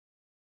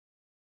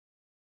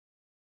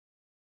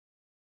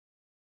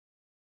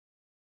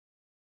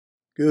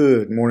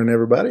Good morning,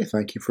 everybody.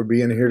 Thank you for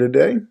being here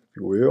today. If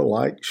you will,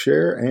 like,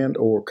 share, and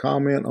or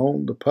comment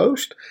on the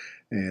post.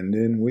 And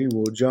then we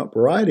will jump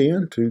right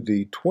into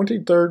the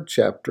 23rd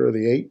chapter of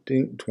the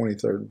 18th,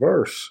 23rd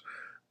verse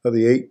of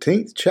the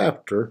 18th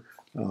chapter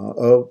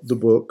of the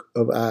book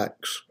of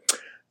Acts.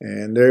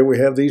 And there we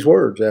have these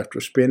words. After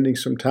spending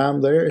some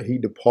time there, he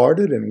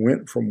departed and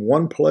went from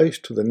one place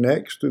to the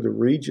next through the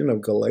region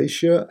of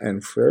Galatia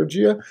and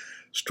Phrygia,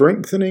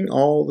 strengthening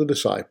all the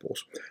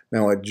disciples.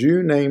 Now a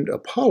Jew named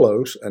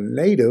Apollos, a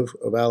native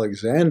of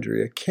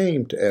Alexandria,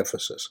 came to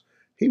Ephesus.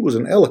 He was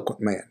an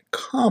eloquent man,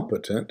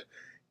 competent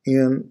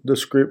in the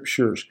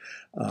scriptures.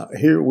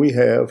 Here we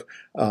have,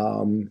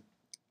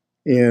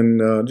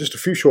 in just a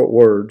few short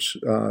words,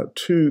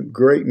 two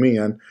great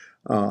men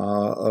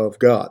of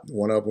God.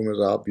 One of them is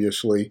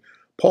obviously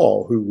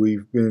Paul, who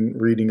we've been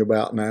reading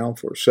about now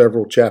for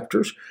several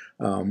chapters,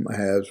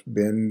 has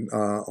been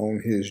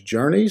on his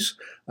journeys.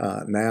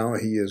 Now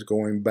he is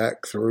going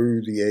back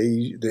through the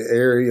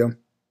area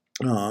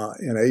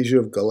in Asia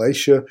of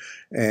Galatia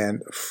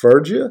and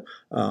Phrygia.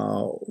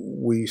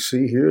 We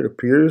see here it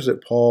appears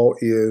that Paul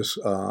is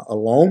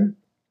alone,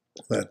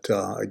 that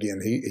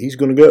again, he's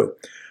going to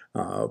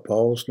go.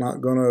 Paul's not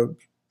going to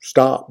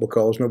stop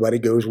because nobody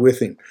goes with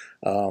him.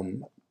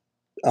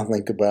 I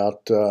think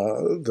about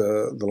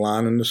the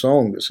line in the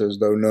song that says,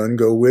 "Though none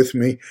go with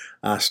me,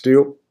 I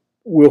still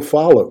will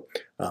follow."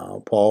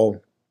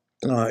 Paul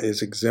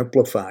is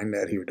exemplifying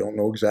that here. Don't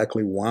know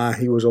exactly why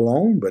he was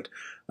alone, but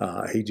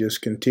he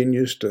just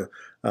continues to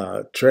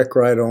trek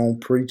right on,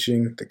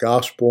 preaching the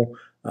gospel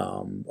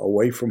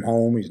away from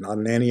home. He's not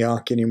in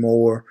Antioch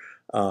anymore.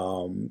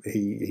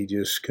 He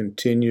just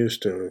continues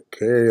to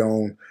carry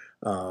on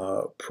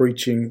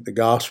preaching the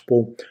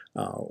gospel.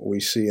 We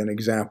see an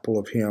example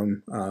of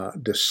him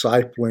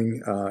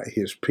discipling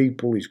his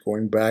people. He's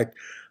going back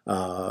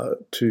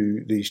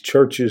to these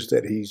churches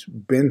that he's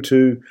been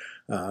to.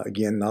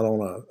 Again, not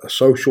on a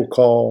social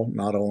call,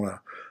 not on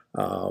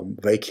a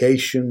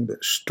vacation,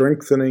 but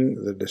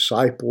strengthening the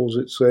disciples,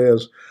 it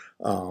says,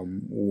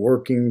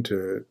 working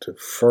to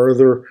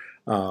further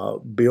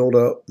build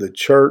up the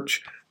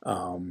church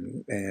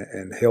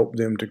and help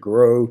them to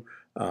grow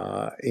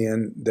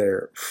in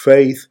their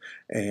faith.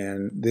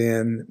 And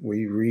then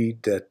we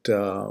read that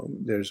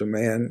there's a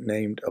man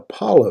named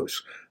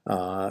Apollos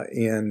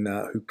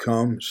who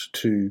comes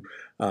to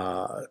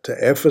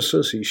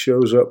Ephesus. He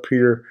shows up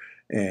here,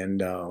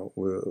 and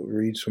we'll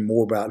read some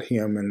more about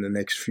him in the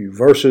next few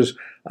verses.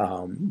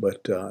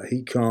 But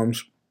he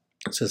comes.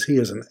 It says he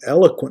is an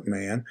eloquent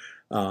man,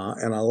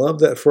 and I love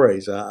that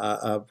phrase.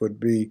 I would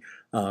be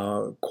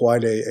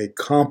quite a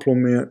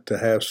compliment to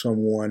have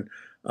someone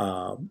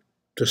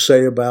to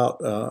say about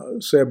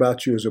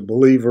you as a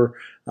believer,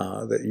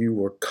 that you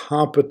were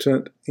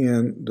competent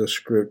in the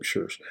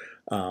scriptures.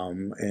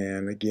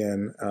 And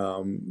again,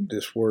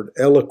 this word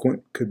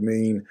eloquent could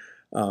mean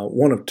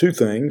one of two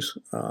things.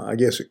 I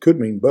guess it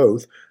could mean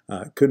both.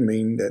 It could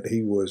mean that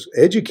he was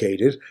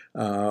educated,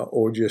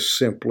 or just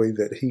simply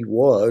that he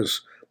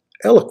was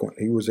eloquent.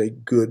 He was a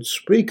good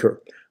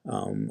speaker.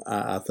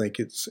 I think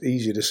it's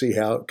easy to see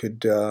how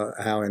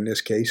in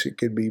this case it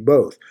could be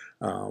both.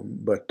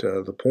 But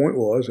the point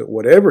was that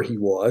whatever he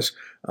was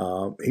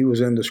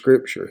in the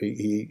Scripture.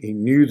 He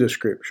knew the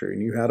Scripture. He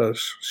knew how to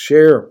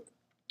share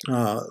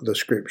the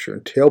Scripture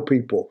and tell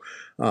people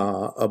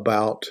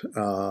about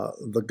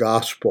the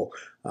gospel.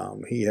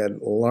 He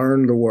had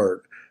learned the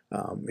Word.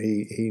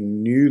 He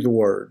knew the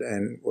Word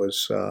and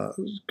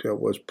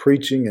was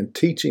preaching and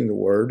teaching the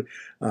Word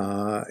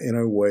in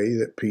a way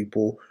that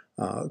people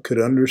could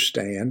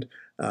understand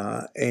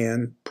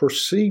and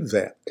perceive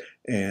that.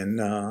 And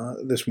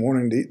this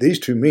morning, these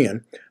two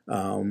men,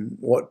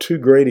 what two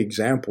great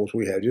examples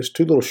we have, just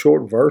two little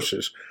short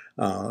verses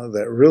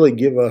that really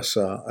give us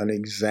an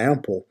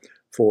example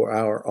for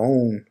our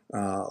own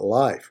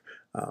life.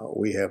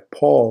 We have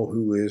Paul,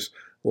 who is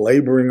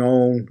laboring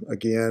on,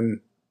 again,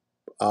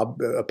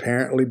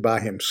 apparently by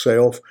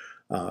himself.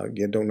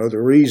 Again, don't know the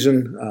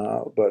reason,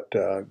 but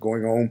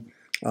going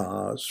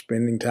on,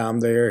 spending time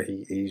there.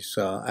 He's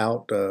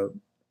out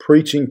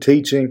preaching,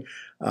 teaching,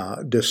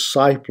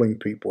 discipling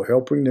people,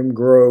 helping them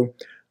grow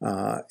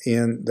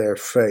in their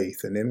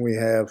faith. And then we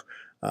have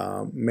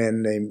a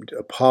man named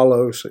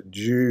Apollos, a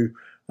Jew,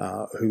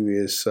 who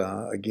is,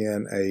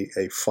 again,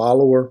 a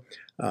follower,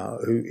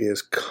 who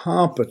is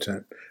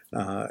competent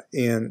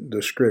in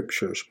the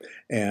scriptures.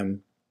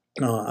 And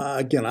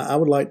again, I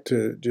would like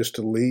to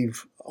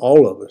leave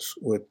all of us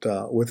with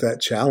that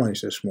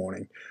challenge this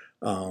morning,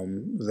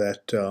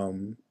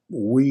 that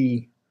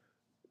we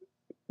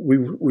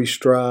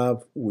strive,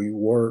 we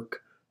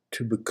work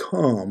to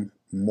become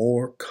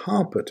more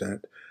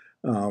competent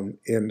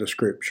in the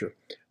Scripture.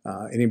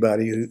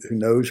 Anybody who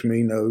knows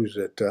me knows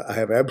that I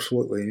have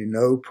absolutely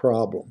no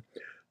problem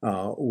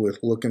with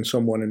looking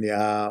someone in the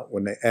eye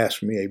when they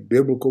ask me a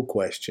biblical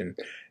question,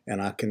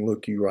 and I can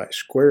look you right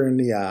square in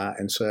the eye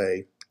and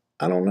say,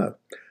 I don't know.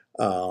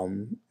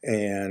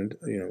 And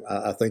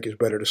I think it's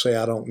better to say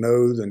I don't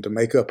know than to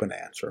make up an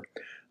answer.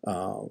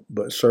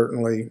 But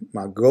certainly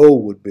my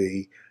goal would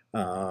be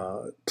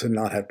to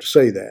not have to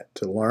say that,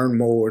 to learn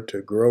more,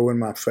 to grow in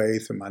my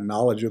faith and my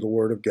knowledge of the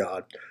Word of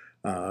God,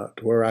 to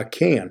where I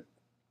can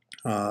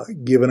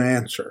give an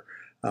answer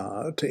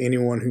to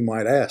anyone who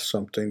might ask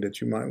something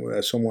that you might,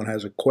 as someone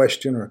has a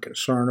question or a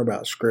concern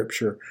about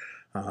Scripture,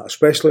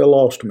 especially a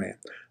lost man,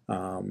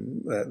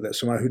 that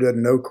somebody who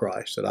doesn't know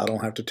Christ, that I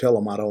don't have to tell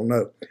them I don't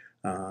know.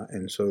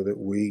 And so that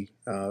we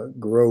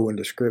grow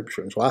into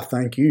Scripture. And so I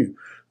thank you.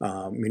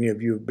 Many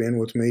of you have been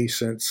with me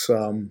since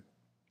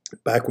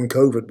back when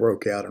COVID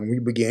broke out and we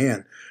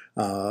began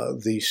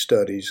these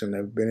studies, and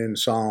have been in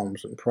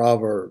Psalms and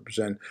Proverbs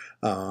and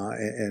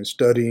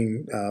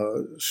studying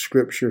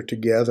Scripture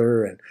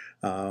together. And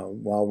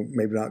while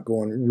maybe not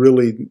going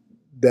really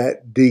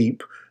that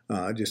deep,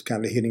 just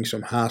kind of hitting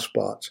some high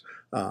spots,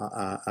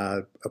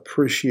 I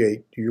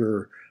appreciate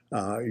your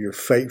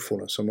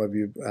faithfulness. Some of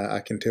you, I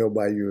can tell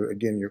by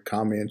your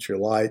comments, your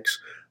likes,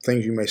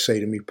 things you may say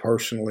to me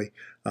personally,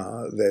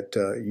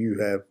 that you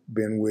have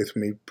been with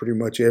me pretty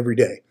much every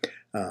day.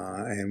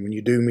 And when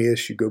you do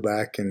miss, you go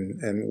back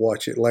and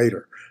watch it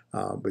later.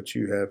 But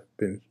you have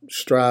been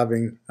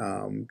striving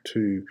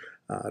to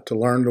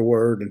learn the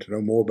Word and to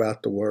know more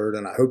about the Word,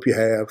 and I hope you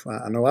have.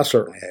 I know I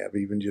certainly have,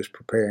 even just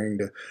preparing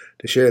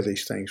to share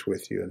these things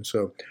with you. And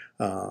so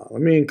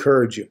let me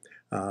encourage you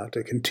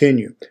to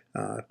continue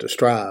to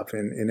strive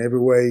in every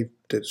way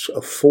that's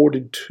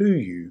afforded to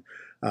you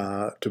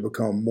to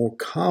become more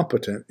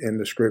competent in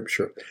the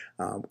Scripture,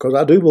 because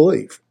I do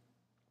believe,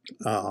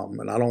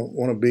 and I don't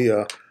want to be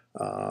a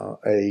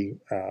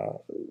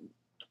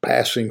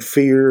passing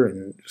fear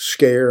and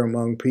scare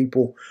among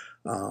people,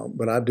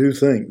 but I do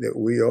think that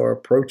we are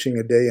approaching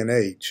a day and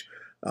age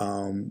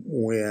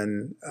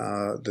when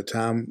the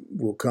time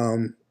will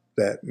come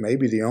that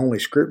maybe the only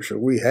Scripture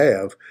we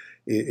have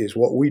is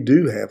what we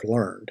do have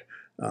learned.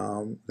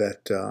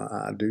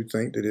 I do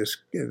think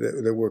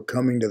that we're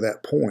coming to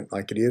that point,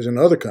 like it is in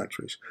other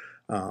countries,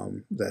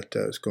 that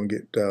it's going to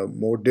get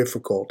more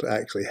difficult to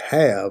actually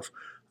have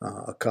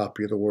a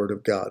copy of the Word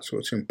of God. So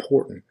it's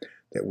important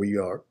that we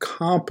are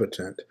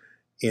competent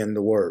in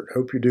the Word.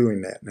 Hope you're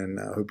doing that, and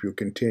I hope you'll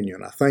continue.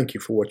 And I thank you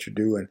for what you're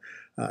doing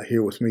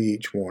here with me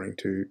each morning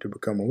to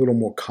become a little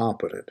more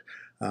competent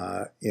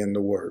in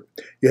the Word.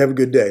 You have a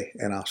good day,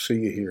 and I'll see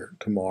you here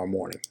tomorrow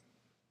morning.